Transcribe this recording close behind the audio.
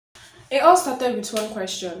It all started with one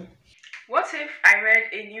question. What if I read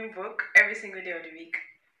a new book every single day of the week?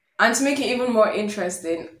 And to make it even more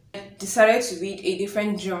interesting, I decided to read a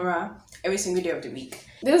different genre every single day of the week.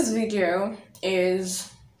 This video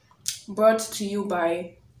is brought to you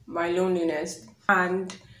by my loneliness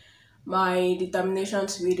and my determination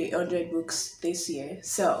to read 100 books this year.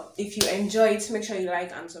 So if you enjoy it, make sure you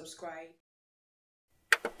like and subscribe.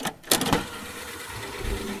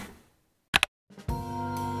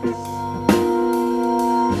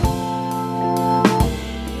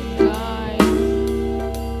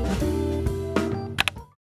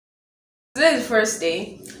 Today is the first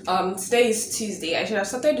day. Today is Tuesday. I should have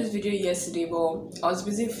started this video yesterday, but I was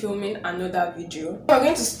busy filming another video. We're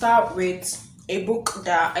going to start with a book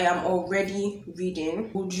that I am already reading.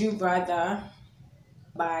 Would You Rather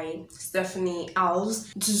by Stephanie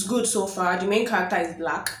Alves. It is good so far. The main character is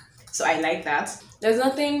black, so I like that. There's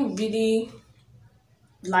nothing really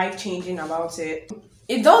life-changing about it.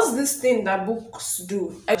 It does this thing that books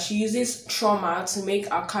do. She uses trauma to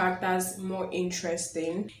make our characters more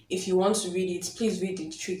interesting. If you want to read it, please read the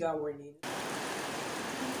trigger warning.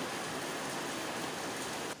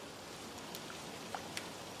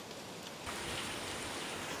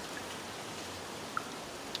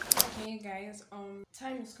 Hey guys,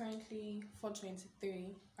 time is currently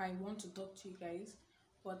 4:23. I want to talk to you guys,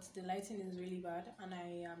 but the lighting is really bad and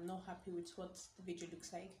I am not happy with what the video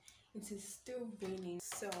looks like. It is still raining,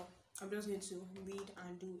 so I'm just going to read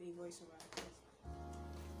and do a voiceover.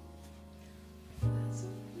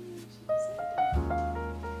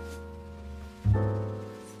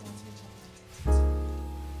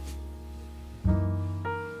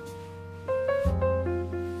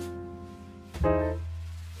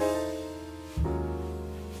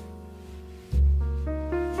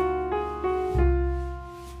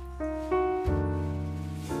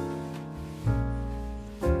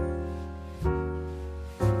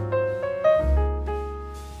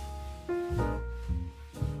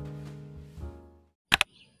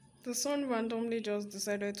 The sun randomly just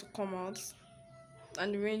decided to come out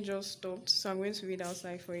and the rain just stopped, so I'm going to read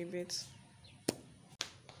outside for a bit.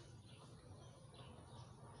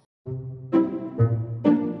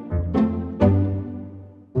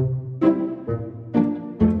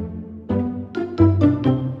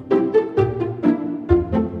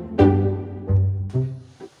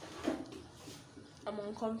 I'm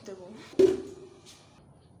uncomfortable.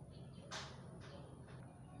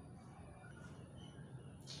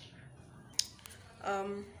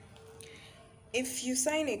 If you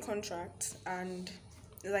sign a contract and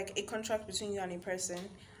like a contract between you and a person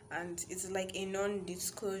and it's like a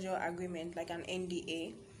non-disclosure agreement, like an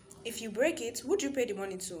NDA, if you break it, who do you pay the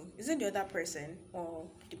money to? Is it the other person or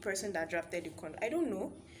the person that drafted the contract? I don't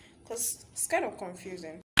know, because it's kind of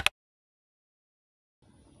confusing.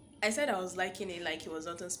 I said I was liking it like it was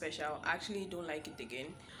nothing special. I actually don't like it again.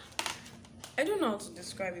 I don't know how to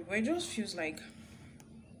describe it, but it just feels like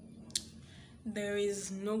there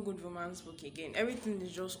is no good romance book again. Everything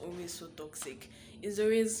is just always so toxic. It's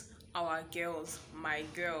always our girls, my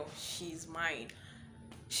girl, she's mine.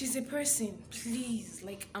 She's a person, please.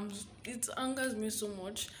 Like it angers me so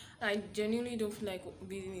much. I genuinely don't feel like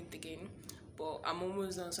reading it again. But I'm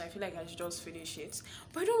almost done, so I feel like I should just finish it.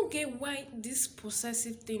 But I don't get why this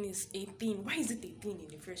possessive thing is a thing. Why is it a thing in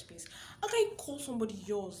the first place? How can you call somebody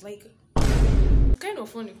yours? Like, it's kind of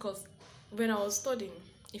funny because when I was studying,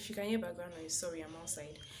 if you can hear background noise, sorry, I'm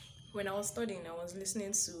outside. When I was studying, I was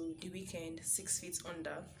listening to The Weeknd, 6 Feet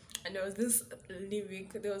Under. And there was this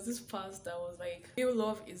lyric, there was this part that was like, real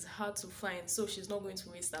love is hard to find, so she's not going to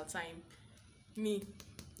waste her time. Me,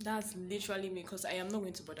 that's literally me, because I am not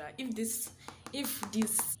going to bother. If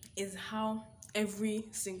this is how every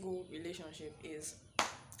single relationship is,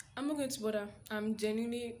 I'm not going to bother. I'm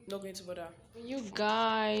genuinely not going to bother. You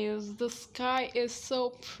guys, the sky is so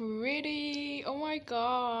pretty. Oh my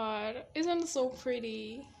god. Isn't it so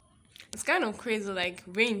pretty? It's kind of crazy, like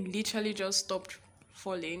rain literally just stopped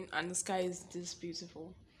falling and the sky is this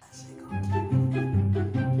beautiful.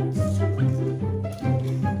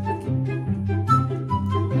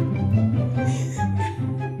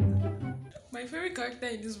 My favorite character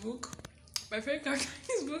in this book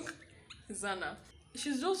is Anna.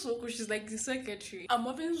 She's just so cool. She's like the secretary. I'm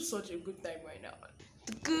having such a good time right now.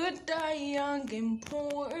 The good, die young and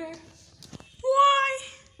poor. Why?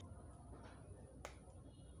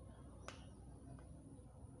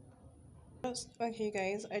 Okay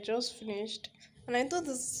guys, I just finished and I thought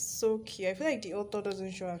this is so cute. I feel like the author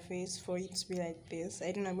doesn't show her face for it to be like this.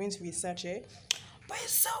 I think I'm going to research it, but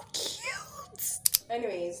it's so cute.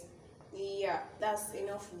 Anyways, yeah, that's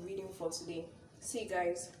enough reading for today. See you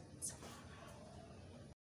guys.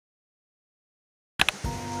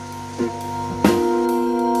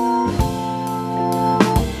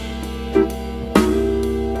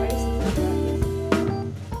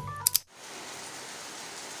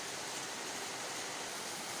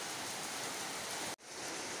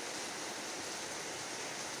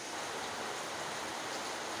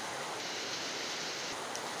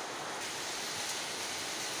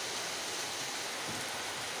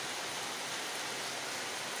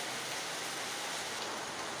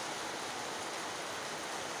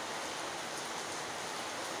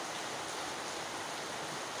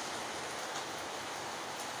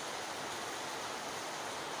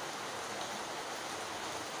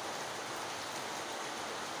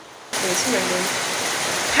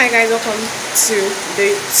 Hi guys, welcome to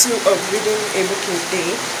day 2 of reading a book a day.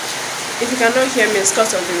 If you cannot hear me, it's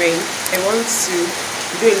because of the rain. I want to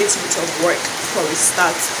do a little bit of work before we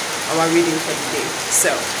start our reading for the day. So,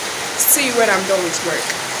 see you when I'm done with work.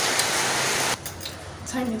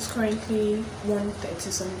 Time is currently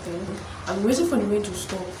 1:30 something. I'm waiting for the rain to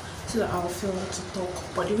stop so that I'll feel like to talk,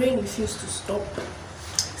 but the rain refused to stop.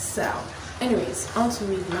 So, anyways, I want to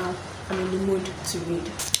read now. I'm in the mood to read.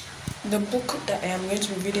 The book that I am going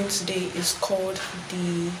to be reading today is called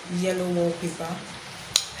The Yellow Wallpaper.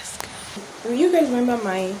 Let's go. You guys remember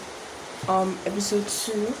my episode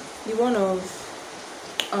 2, the one of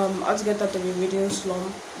how to get out of a reading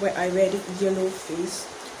slump, where I read Yellow Face?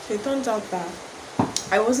 So it turns out that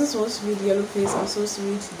I wasn't supposed to read Yellow Face, I was supposed to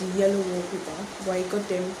read The Yellow Wallpaper, but I got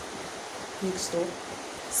them mixed up.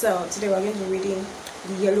 So today we're going to be reading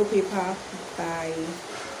The Yellow Paper by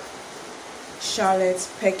Charlotte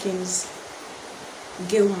Perkins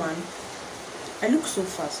Gilman. I look so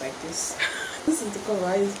fast like this. This is the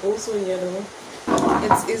cover. It's also yellow.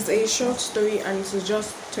 It is a short story and it is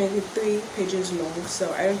just 23 pages long,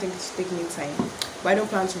 so I don't think it's taking me time, but I don't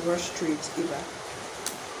plan to rush through it either.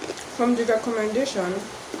 From the recommendation,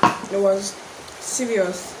 it was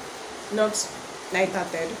serious, not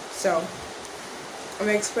light-hearted, so I'm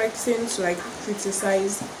expecting to like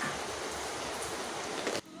criticize.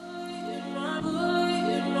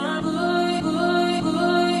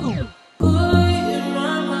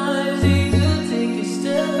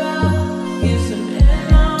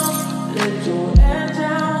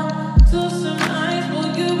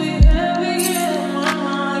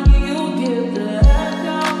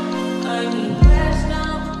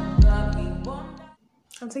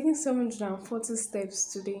 I'm taking 740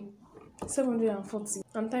 steps today. 740.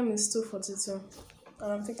 And time is 2:42.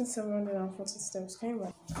 And I'm taking 740 steps. Can you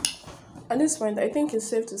imagine? At this point, I think it's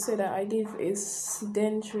safe to say that I live a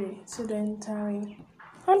sedentary.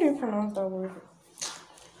 How do you pronounce that word?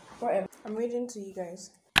 Whatever. I'm reading to you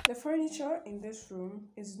guys. The furniture in this room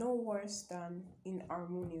is no worse than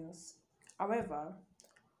inharmonious. However,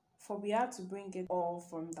 for we had to bring it all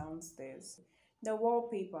from downstairs. The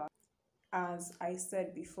wallpaper, as I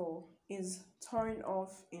said before, is torn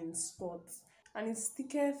off in spots, and it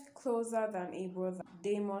sticketh closer than a brother.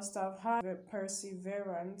 They must have had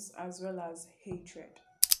perseverance as well as hatred.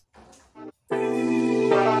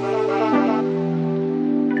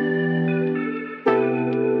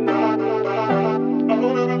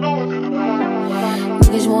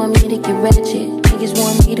 Niggas want me to get ratchet. Niggas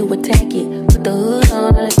want me to attack it. Put the hood on,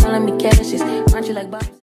 all they calling me Cassius. Aren't you like Bob?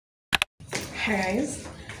 Hi guys.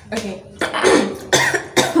 Okay.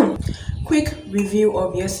 Quick review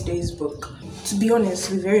of yesterday's book. To be honest,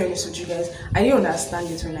 to be very honest with you guys, I didn't understand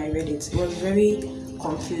it when I read it. It was very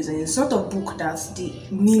confusing. It's sort of book that the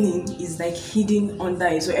meaning is like hidden under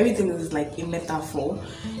it, so everything is like a metaphor.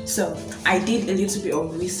 So I did a little bit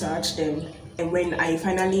of research then, and when I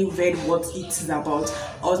finally read what it is about,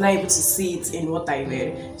 I was not able to see it in what I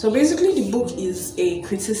read. So basically the book is a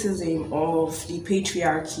criticism of the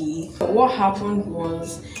patriarchy. What happened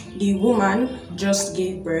was the woman just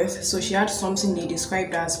gave birth, so she had something they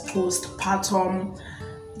described as postpartum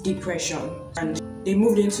depression, and they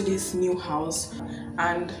moved into this new house,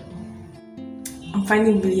 and I'm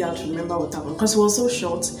finding it really hard to remember what happened because it was so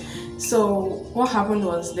short. So what happened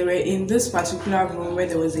was they were in this particular room where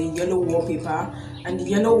there was a yellow wallpaper, and the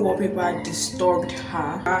yellow wallpaper disturbed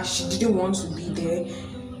her. She didn't want to be there.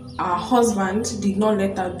 Her husband did not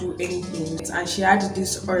let her do anything, and she had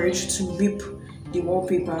this urge to rip the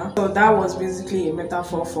wallpaper. So that was basically a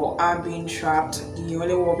metaphor for her being trapped. The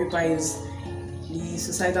yellow wallpaper is the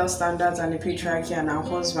societal standards and the patriarchy, and her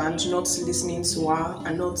husband not listening to her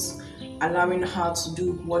and not allowing her to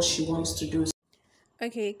do what she wants to do.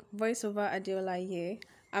 Okay, voiceover Adeola here.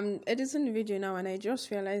 I'm editing the video now and I just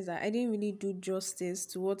realized that I didn't really do justice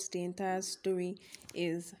to what the entire story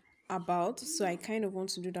is about, so I kind of want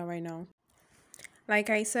to do that right now. Like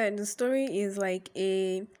I said, the story is like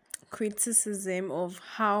a criticism of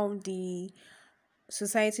how the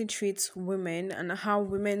society treats women and how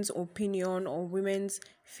women's opinion or women's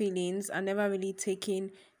feelings are never really taken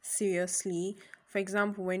seriously. For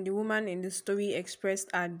example, when the woman in the story expressed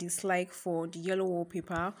her dislike for the yellow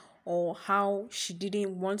wallpaper or how she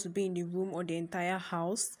didn't want to be in the room or the entire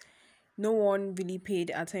house, no one really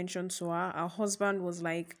paid attention to her. Her husband was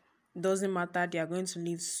like, doesn't matter, they are going to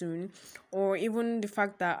leave soon. Or even the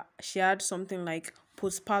fact that she had something like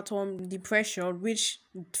postpartum depression, which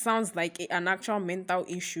sounds like an actual mental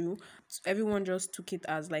issue. Everyone just took it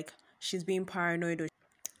as like she's being paranoid.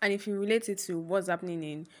 And if you relate it to what's happening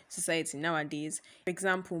in society nowadays, for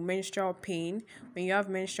example, menstrual pain, when you have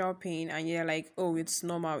menstrual pain and you're like, oh, it's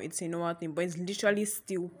normal, it's a normal thing, but it's literally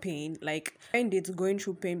still pain. Like when it's going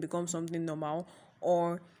through pain becomes something normal,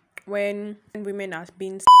 or when women are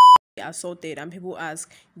being assaulted and people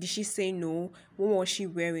ask, did she say no, what was she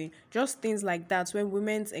wearing, just things like that. When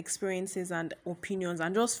women's experiences and opinions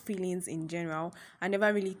and just feelings in general are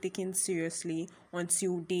never really taken seriously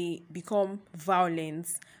until they become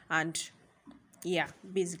violence. And yeah,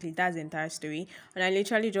 basically that's the entire story, and I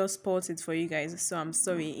literally just paused it for you guys, so I'm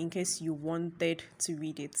sorry in case you wanted to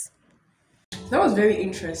read it. That was very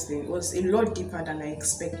interesting. It was a lot deeper than I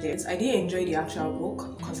expected. I didn't enjoy the actual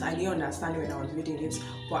book because I didn't understand when I was reading it,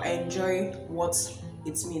 but I enjoy what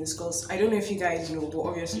it means because I don't know if you guys know, but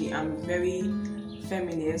obviously I'm very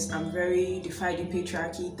feminist. I'm very defy the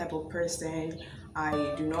patriarchy type of person.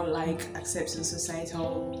 I do not like accepting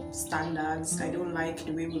societal standards. I don't like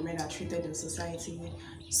the way women are treated in society.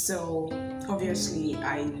 So obviously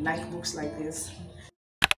I like books like this.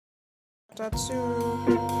 That's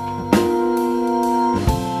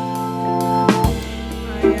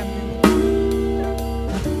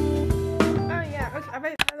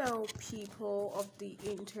Hello people of the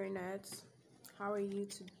internet, how are you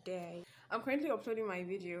today? I'm currently uploading my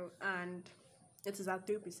video and it is at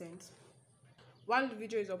 3%. While the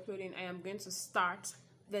video is uploading, I am going to start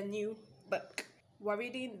the new book. We're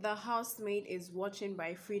reading The Housemaid is Watching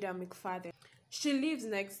by Frieda McFadden. She lives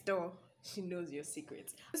next door. She knows your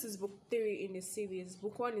secrets. This is book 3 in the series.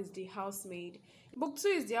 Book 1 is The Housemaid. Book 2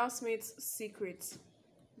 is The Housemaid's Secret.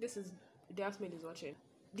 This is The Housemaid is Watching.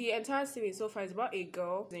 The entire series so far is about a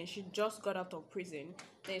girl. Then she just got out of prison.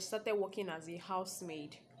 Then she started working as a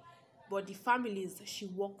housemaid. But the families she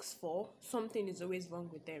works for, something is always wrong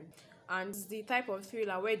with them. And it's the type of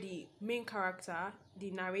thriller where the main character,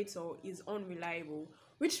 the narrator, is unreliable,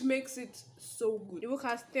 which makes it so good. The book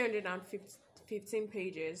has 315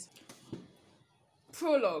 pages.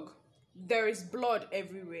 Prologue. There is blood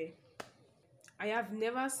everywhere. I have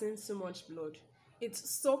never seen so much blood. It's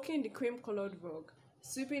soaking the cream-colored rug,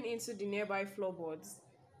 sweeping into the nearby floorboards,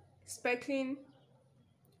 speckling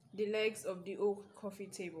the legs of the oak coffee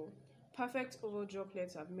table. Perfect oval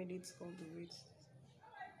droplets have made it all the way.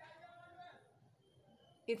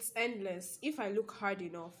 It's endless. If I look hard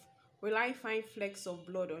enough, will I find flecks of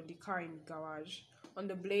blood on the car in the garage, on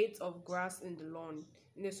the blades of grass in the lawn,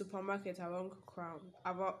 in the supermarket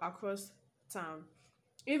across town?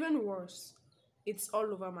 Even worse, it's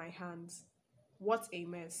all over my hands. What a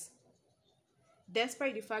mess.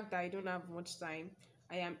 Despite the fact that I don't have much time,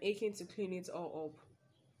 I am aching to clean it all up.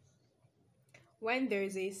 When there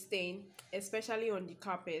is a stain, especially on the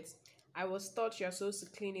carpet, I was taught you're supposed to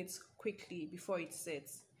clean it quickly before it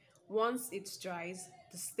sets. Once it dries,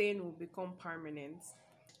 the stain will become permanent.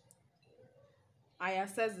 I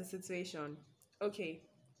assess the situation. Okay,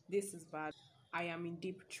 this is bad. I am in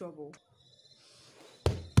deep trouble.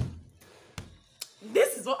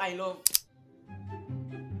 This is what I love.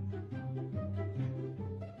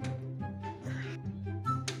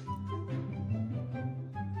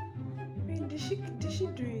 Did she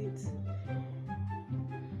do it?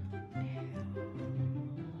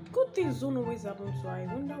 Good things don't always happen to her. I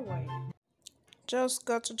wonder why. Just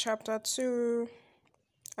got to chapter 2.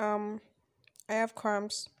 I have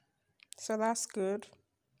cramps, so that's good.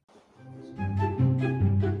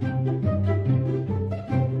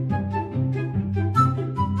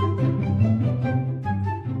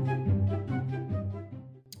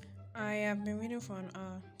 I have been reading for an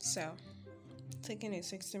hour, so taking a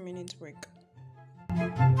 60-minute break.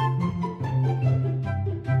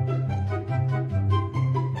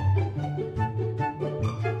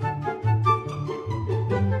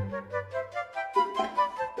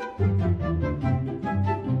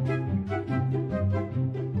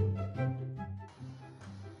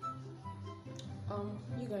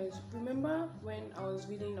 You guys remember when I was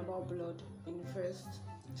reading about blood in the first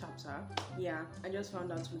chapter? Yeah, I just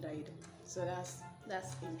found out who died, so that's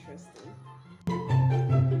interesting.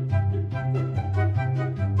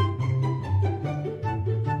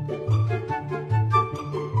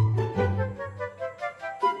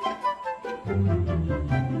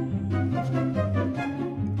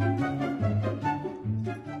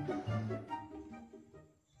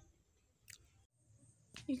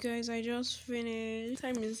 Guys, I just finished.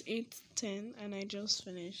 Time is 8:10 and I just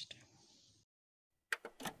finished.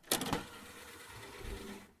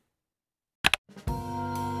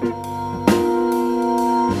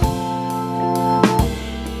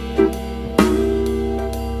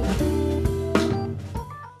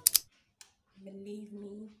 Believe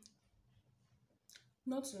me.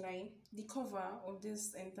 Not to lie, the cover of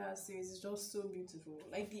this entire series is just so beautiful.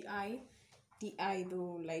 Like the eye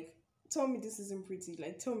though, like tell me this isn't pretty.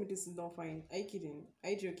 Like tell me this is not fine. Are you kidding? Are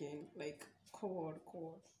you joking? Like come on, come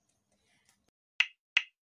on.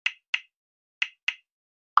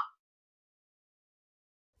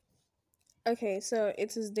 Okay, so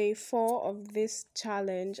it is day 4 of this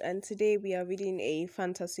challenge, and today we are reading a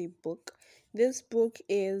fantasy book. This book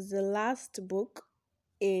is the last book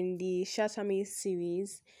in the Shatami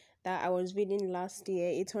series that I was reading last year.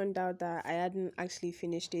 It turned out that I hadn't actually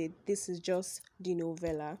finished it. This is just the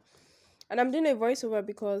novella. And I'm doing a voiceover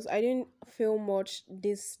because I didn't feel much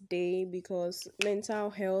this day because mental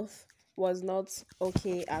health was not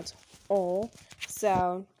okay at all.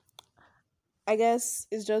 So I guess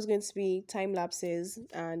it's just going to be time lapses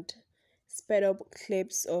and sped up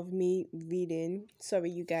clips of me reading. Sorry,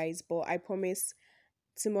 you guys, but I promise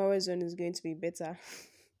tomorrow's one is going to be better.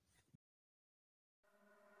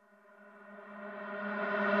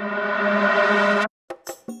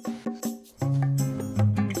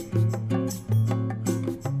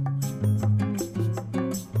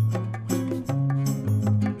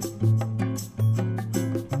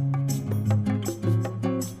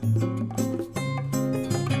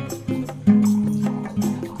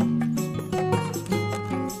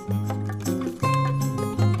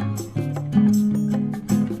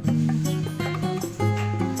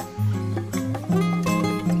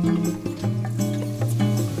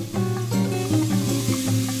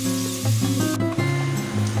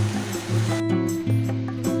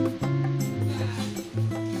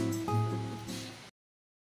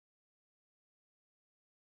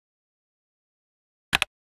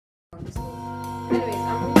 Anyways,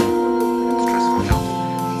 I'm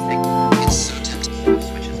It's so tempting to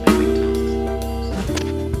switch his tasks.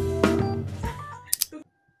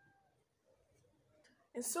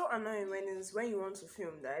 It's so annoying when you want to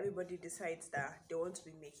film that everybody decides that they want to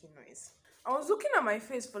be making noise. I was looking at my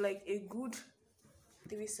face for like a good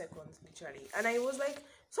 3 seconds literally, and I was like,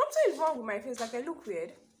 something is wrong with my face. Like I look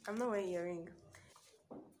weird. I'm not wearing earring.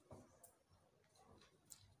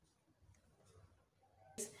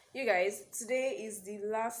 You guys, today is the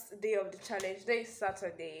last day of the challenge. Today is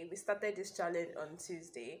Saturday. We started this challenge on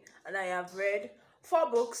Tuesday, and I have read 4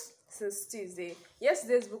 books since Tuesday.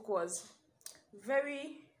 Yesterday's book was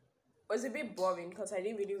a bit boring because I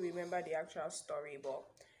didn't really remember the actual story, but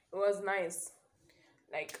it was nice.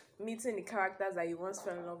 Like meeting the characters that you once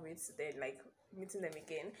fell in love with, then like meeting them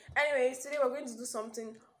again. Anyways, today we're going to do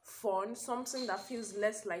something fun, something that feels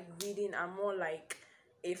less like reading and more like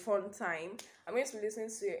a fun time. I'm going to be listening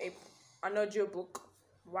to an audio book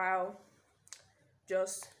while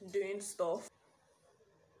just doing stuff.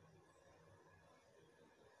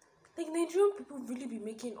 Like Nigerian people really be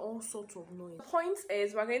making all sorts of noise. The point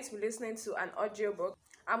is we're going to be listening to an audio book.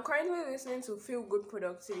 I'm currently listening to Feel Good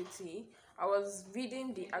Productivity. I was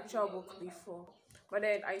reading the actual book before, but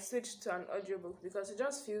then I switched to an audio book because it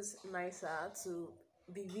just feels nicer to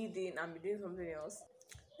be reading and be doing something else.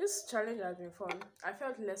 This challenge has been fun. I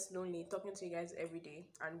felt less lonely talking to you guys every day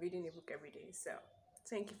and reading a book every day. So,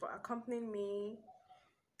 thank you for accompanying me.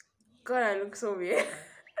 God, I look so weird.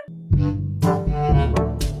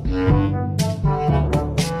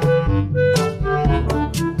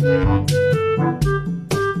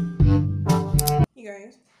 You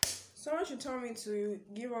guys, someone should tell me to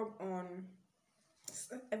give up on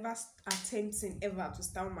ever attempting ever to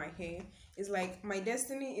style my hair. It's like my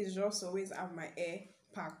destiny is just always have my hair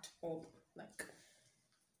packed up, like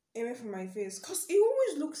away from my face, because it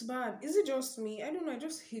always looks bad. Is it just me? I don't know, I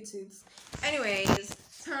just hate it. Anyways,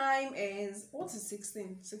 time is, what is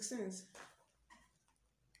 16? 16 is,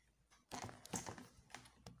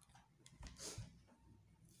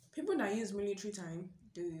 people that use military time,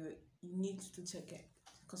 you need to check it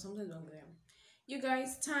because something's wrong with them. You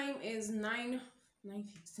guys, time is 9:15.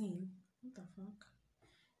 What the fuck?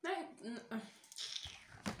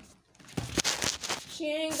 She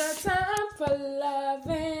ain't got time for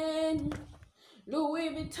loving. Louis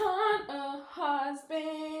Vuitton, a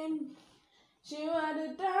husband. She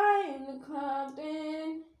rather die in the club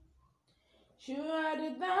then. She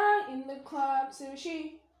rather die in the club till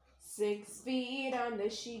she 6 feet under.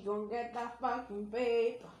 She gon' get that fucking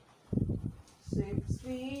paper. 6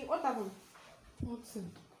 feet. What happened? What's it?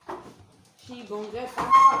 She gon' get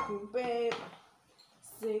that fucking paper.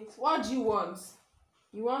 sake. What do you want?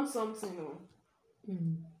 You want something, no?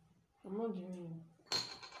 I'm not giving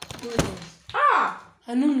you. Ah!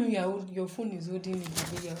 I don't know your phone is holding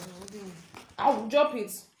it. You're holding it. I'll drop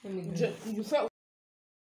it. Let me do it. You felt.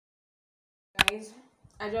 Guys,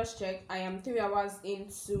 I just checked. I am 3 hours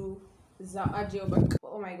into the adeola.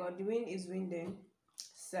 Oh my god, the wind is winding.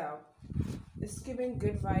 So, it's giving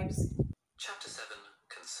good vibes. Chapter 7,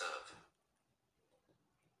 Conserve.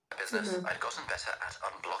 Business, I'd gotten better at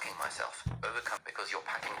unblocking myself, overcome because you're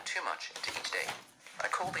packing too much into each day. I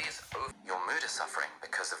call these your mood is suffering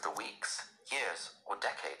because of the weeks, years, or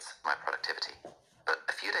decades of my productivity. But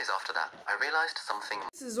a few days after that, I realized something.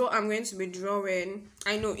 This is what I'm going to be drawing.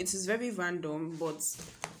 I know it is very random, but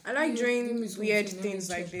I like drawing weird things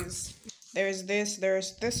like this. There's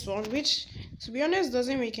this one, which, to be honest,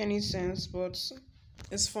 doesn't make any sense, but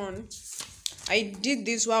it's fun. I did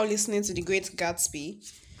this while listening to The Great Gatsby.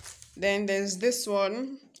 Then there's this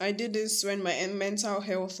one. I did this when my mental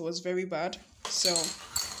health was very bad. So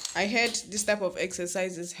I heard this type of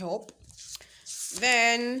exercises help.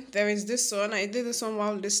 Then there is this one. I did this one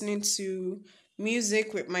while listening to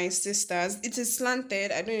music with my sisters. It is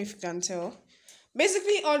slanted. I don't know if you can tell.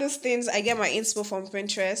 Basically, all those things, I get my inspo from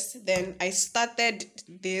Pinterest. Then I started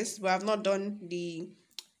this, but I've not done the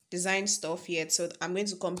design stuff yet. So I'm going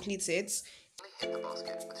to complete it. Hit the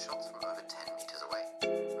basket with shots from over 10 meters away.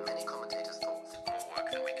 Many commentators thought more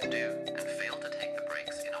work than we can do, and